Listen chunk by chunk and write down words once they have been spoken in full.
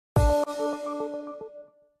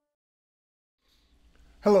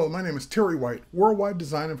Hello, my name is Terry White, Worldwide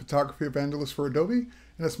Design and Photography Evangelist for Adobe,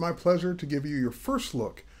 and it's my pleasure to give you your first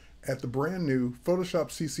look at the brand new Photoshop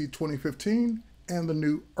CC 2015 and the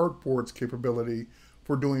new Artboards capability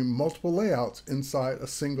for doing multiple layouts inside a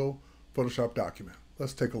single Photoshop document.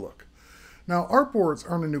 Let's take a look. Now, Artboards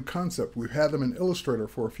aren't a new concept. We've had them in Illustrator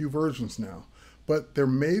for a few versions now, but they've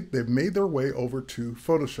made their way over to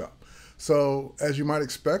Photoshop. So, as you might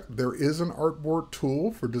expect, there is an Artboard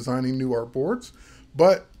tool for designing new artboards,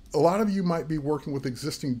 but a lot of you might be working with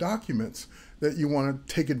existing documents that you want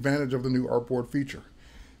to take advantage of the new Artboard feature.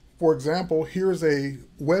 For example, here's a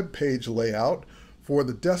web page layout for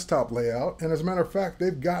the desktop layout, and as a matter of fact,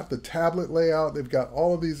 they've got the tablet layout, they've got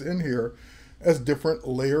all of these in here as different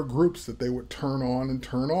layer groups that they would turn on and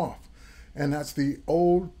turn off. And that's the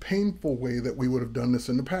old painful way that we would have done this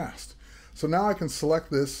in the past. So now I can select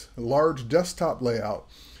this large desktop layout,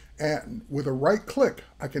 and with a right click,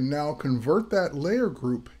 I can now convert that layer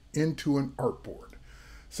group into an artboard.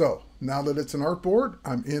 So now that it's an artboard,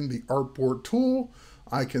 I'm in the Artboard Tool.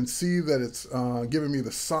 I can see that it's giving me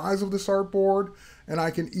the size of this artboard, and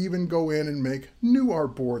I can even go in and make new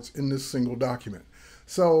artboards in this single document.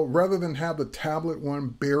 So rather than have the tablet one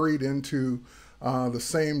buried into the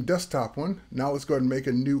same desktop one, now let's go ahead and make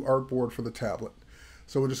a new artboard for the tablet.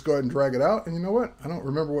 So we'll just go ahead and drag it out, and you know what? I don't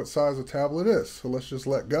remember what size the tablet is, so let's just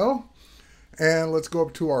let go. And let's go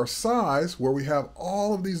up to our size where we have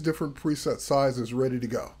all of these different preset sizes ready to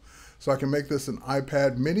go. So I can make this an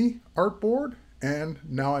iPad mini artboard, and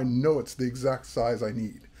now I know it's the exact size I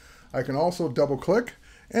need. I can also double click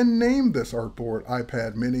and name this artboard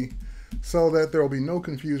iPad mini so that there will be no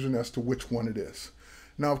confusion as to which one it is.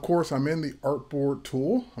 Now, of course, I'm in the Artboard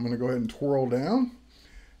tool. I'm going to go ahead and twirl down.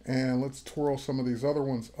 And let's twirl some of these other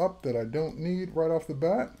ones up that I don't need right off the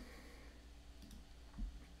bat.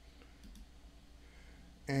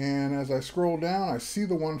 And as I scroll down, I see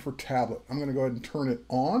the one for tablet. I'm going to go ahead and turn it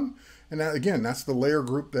on. And that, again, that's the layer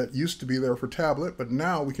group that used to be there for tablet, but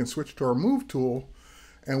now we can switch to our Move tool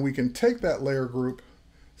and we can take that layer group,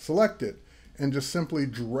 select it, and just simply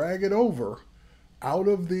drag it over out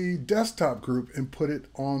of the desktop group and put it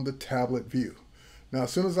on the tablet view. Now,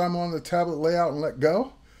 as soon as I'm on the tablet layout and let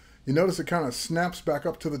go, you notice it kind of snaps back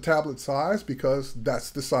up to the tablet size because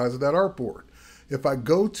that's the size of that artboard. If I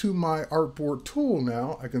go to my Artboard tool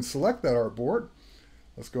now, I can select that artboard.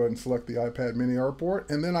 Let's go ahead and select the iPad mini artboard,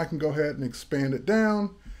 and then I can go ahead and expand it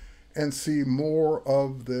down and see more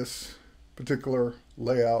of this particular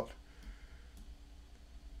layout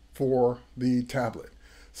for the tablet.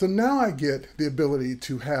 So now I get the ability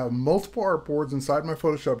to have multiple artboards inside my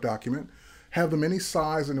Photoshop document, have them any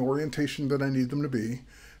size and orientation that I need them to be,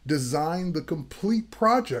 design the complete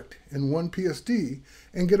project in one PSD,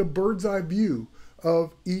 and get a bird's eye view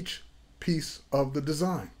of each piece of the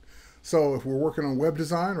design. So if we're working on web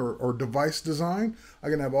design or device design, I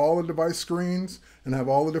can have all the device screens and have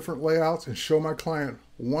all the different layouts and show my client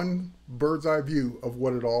one bird's eye view of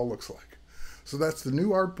what it all looks like. So that's the new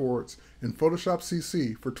Artboards in Photoshop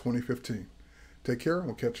CC for 2015. Take care, and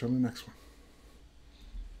we'll catch you on the next one.